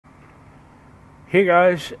Hey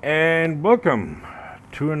guys, and welcome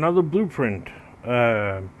to another blueprint.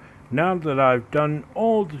 Now that I've done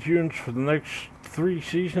all the tunes for the next 3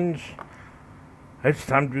 seasons, it's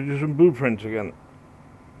time to do some blueprints again.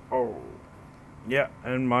 Oh, yeah,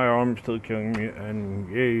 and my arm's still killing me, and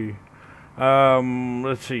yay.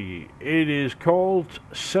 Let's see. It is called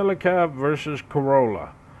Celica versus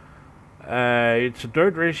Corolla. It's a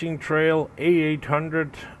dirt racing trail,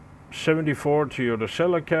 A800, 74 Toyota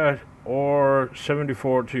Celica, or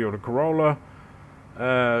 74 Toyota Corolla.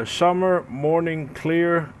 Summer, morning,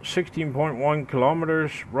 clear, 16.1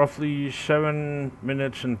 kilometers, roughly 7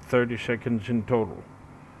 minutes and 30 seconds in total.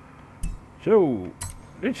 So,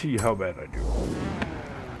 let's see how bad I do.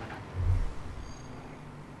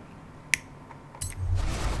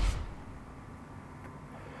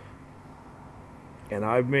 And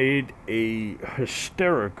I've made a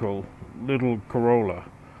hysterical little Corolla.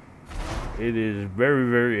 It is very,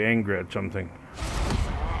 very angry at something.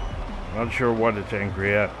 Not sure what it's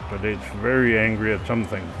angry at, but it's very angry at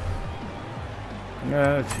something.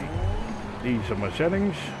 Let's see. These are my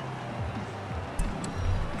settings.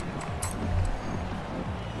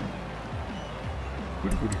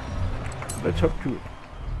 Let's hop to it.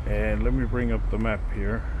 And let me bring up the map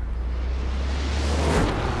here.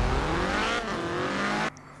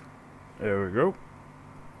 There we go.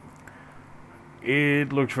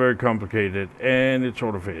 It looks very complicated, and it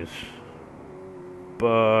sort of is.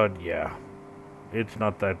 But yeah, it's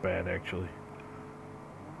not that bad actually.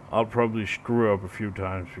 I'll probably screw up a few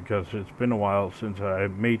times because it's been a while since I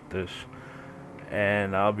made this,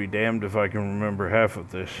 and I'll be damned if I can remember half of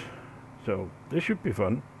this. So this should be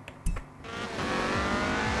fun.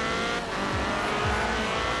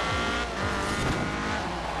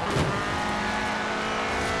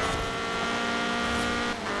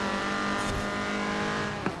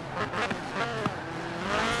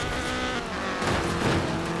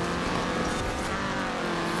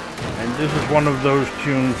 This is one of those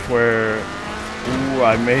tunes where, ooh,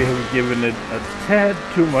 I may have given it a tad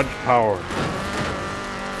too much power.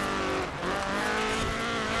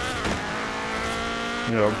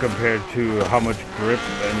 You know, compared to how much grip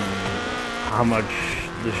and how much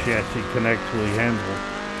the chassis can actually handle.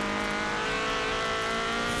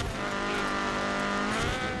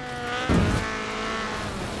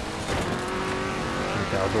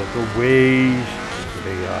 Check out the ways of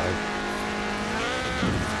AI.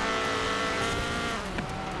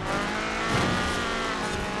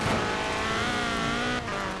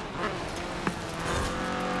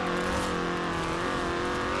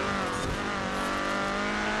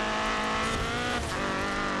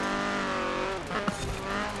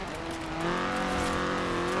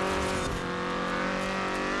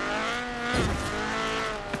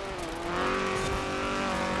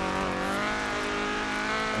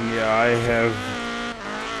 Yeah, I have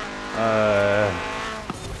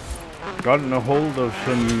gotten a hold of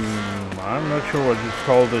some, I'm not sure what it's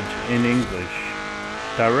called in English.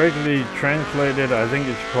 Directly translated, I think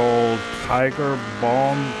it's called Tiger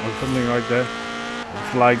Balm or something like that.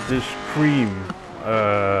 It's like this cream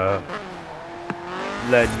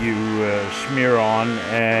that you smear on,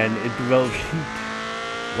 and it develops heat,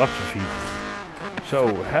 lots of heat.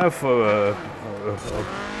 So half a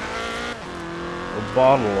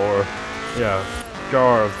bottle or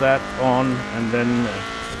jar of that on, and then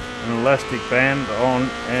an elastic band on,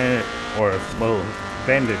 and or well,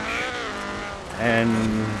 bandage, and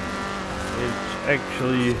it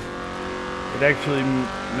actually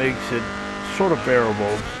makes it sort of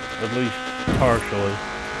bearable, at least partially,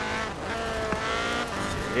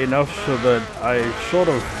 enough so that I sort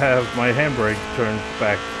of have my handbrake turned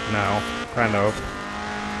back now, kind of,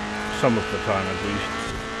 some of the time at least.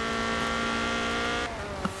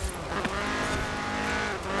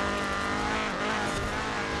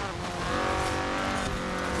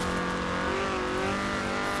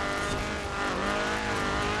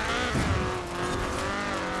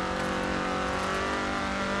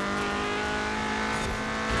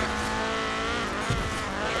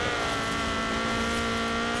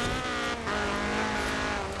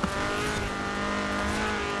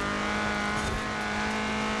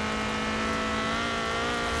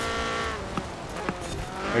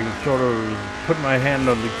 I can sort of put my hand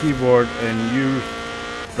on the keyboard and use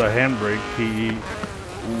the handbrake key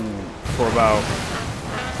for about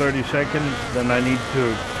 30 seconds. Then I need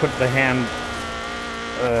to put the hand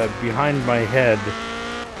behind my head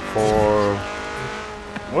for...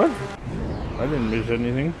 What? I didn't miss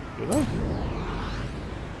anything, did I?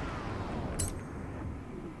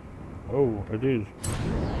 Oh, I did.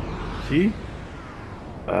 See?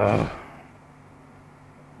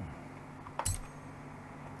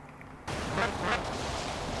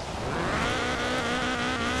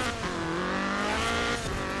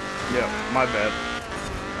 Yeah, my bad.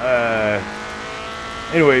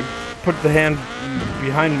 Anyway, put the hand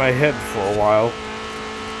behind my head for a while,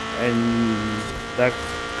 and that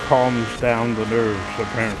calms down the nerves,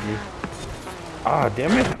 apparently. Ah,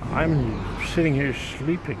 damn it, I'm sitting here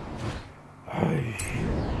sleeping.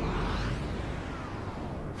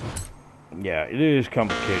 Yeah, it is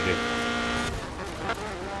complicated.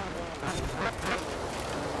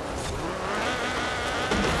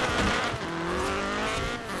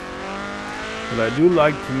 But I do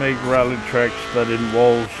like to make rally tracks that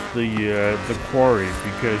involves the quarry,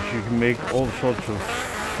 because you can make all sorts of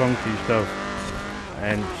funky stuff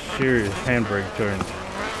and serious handbrake turns.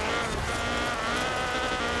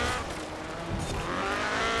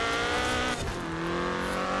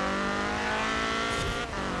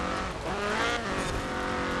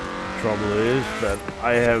 Trouble is that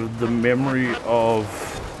I have the memory of,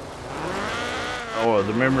 or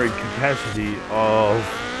the memory capacity of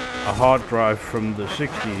a hard drive from the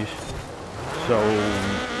 60s, so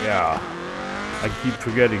yeah, I keep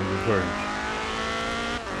forgetting the turns,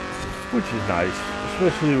 which is nice,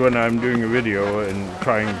 especially when I'm doing a video and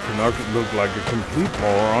trying to not look like a complete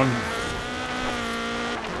moron.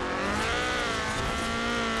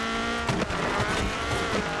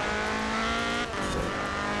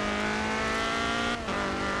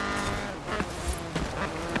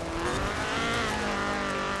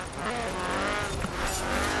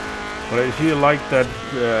 But I see, like that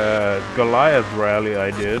Goliath rally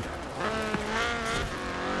I did,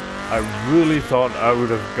 I really thought I would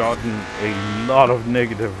have gotten a lot of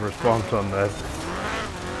negative response on that.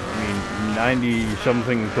 I mean,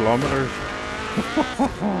 90-something kilometers.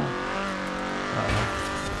 I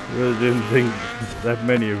really didn't think that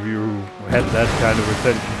many of you had that kind of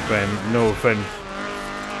attention span. No offense,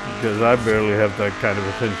 because I barely have that kind of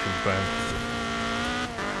attention span.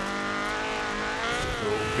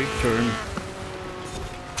 Big turn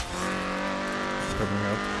coming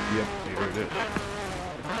up. Yep, here it is.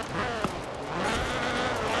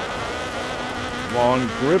 Come on,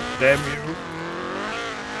 grip, damn you.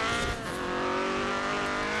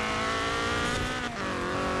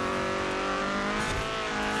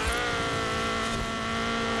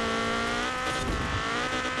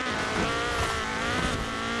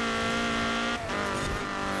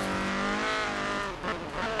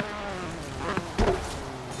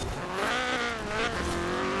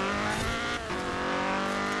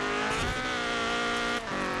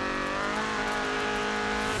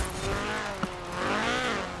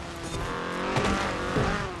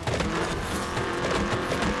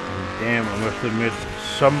 Damn, I must admit,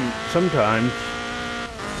 sometimes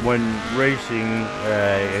when racing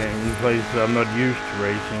in places I'm not used to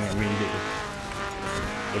racing, I mean,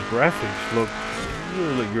 the graphics look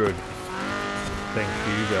really good, thanks to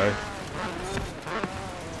you guys.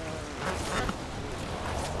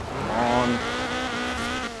 Come on.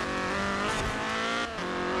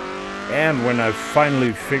 And when I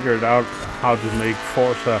finally figured out how to make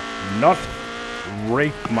Forza not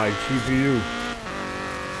rape my CPU,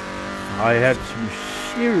 I had some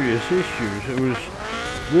serious issues. It was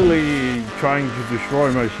really trying to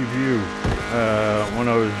destroy my CPU. When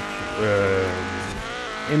I was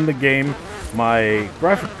in the game, my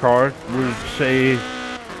graphic card would say,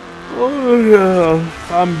 "Oh yeah,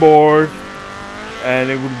 I'm bored," and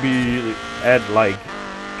it would be at like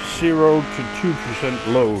 0 to 2%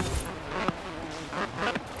 load,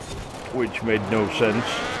 which made no sense.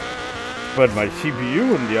 But my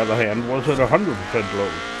CPU, on the other hand, was at 100%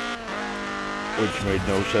 load, which made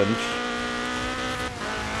no sense.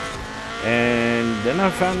 And then I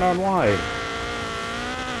found out why.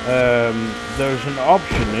 There's an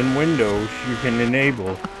option in Windows you can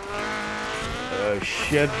enable.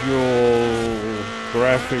 Schedule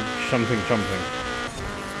graphic something.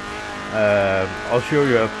 I'll show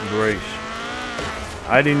you after the race.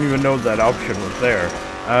 I didn't even know that option was there.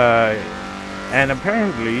 And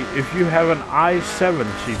apparently, if you have an i7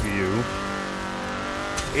 CPU,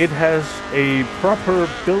 it has a proper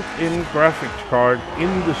built-in graphics card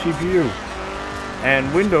in the CPU, and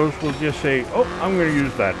Windows will just say, "Oh, I'm going to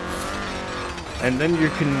use that," and then you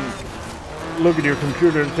can look at your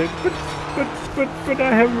computer and say, "But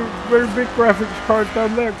I have a very big graphics card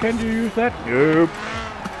down there. Can't you use that?" Nope.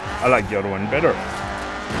 I like the other one better,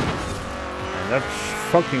 and that's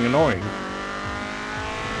fucking annoying.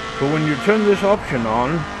 But when you turn this option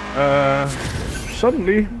on,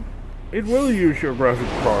 suddenly it will use your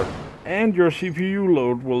graphics card, and your CPU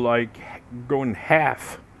load will like go in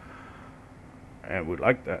half, and we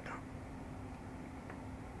like that.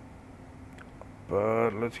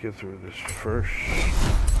 But let's get through this first.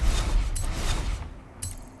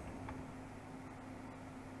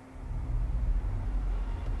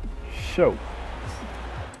 So,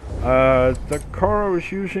 the car I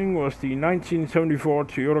was using was the 1974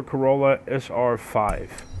 Toyota Corolla SR5.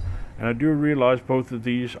 And I do realize both of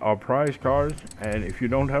these are prize cars, and if you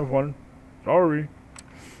don't have one, sorry.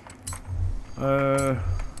 And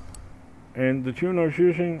the tune I was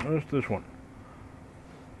using was this one.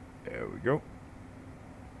 There we go.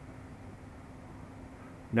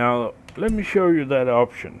 Now, let me show you that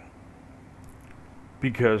option,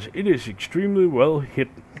 because it is extremely well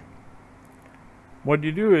hidden. What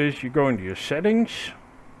you do is you go into your settings.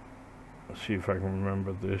 Let's see if I can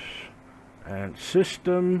remember this. And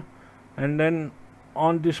system, and then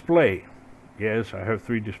on display. Yes, I have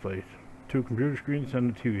 3 displays. 2 computer screens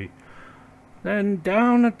and a TV. Then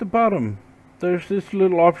down at the bottom, there's this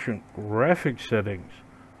little option, graphics settings.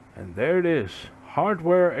 And there it is,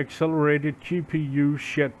 hardware accelerated GPU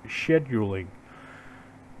scheduling.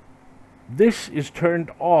 This is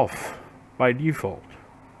turned off by default.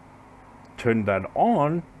 Turn that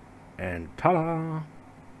on, and ta-da!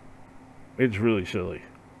 It's really silly.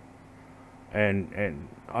 And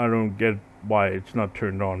I don't get why it's not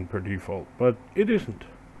turned on per default, but it isn't.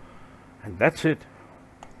 And that's it.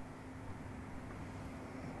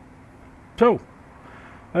 So,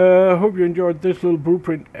 hope you enjoyed this little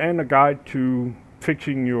blueprint and a guide to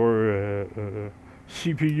fixing your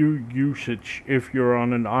CPU usage if you're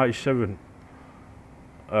on an i7,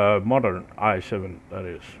 modern i7 that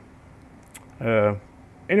is.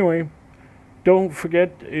 Anyway, don't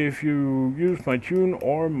forget, if you use my tune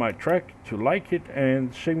or my track, to like it,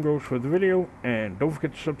 and the same goes for the video, and don't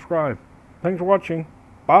forget to subscribe. Thanks for watching.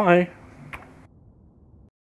 Bye.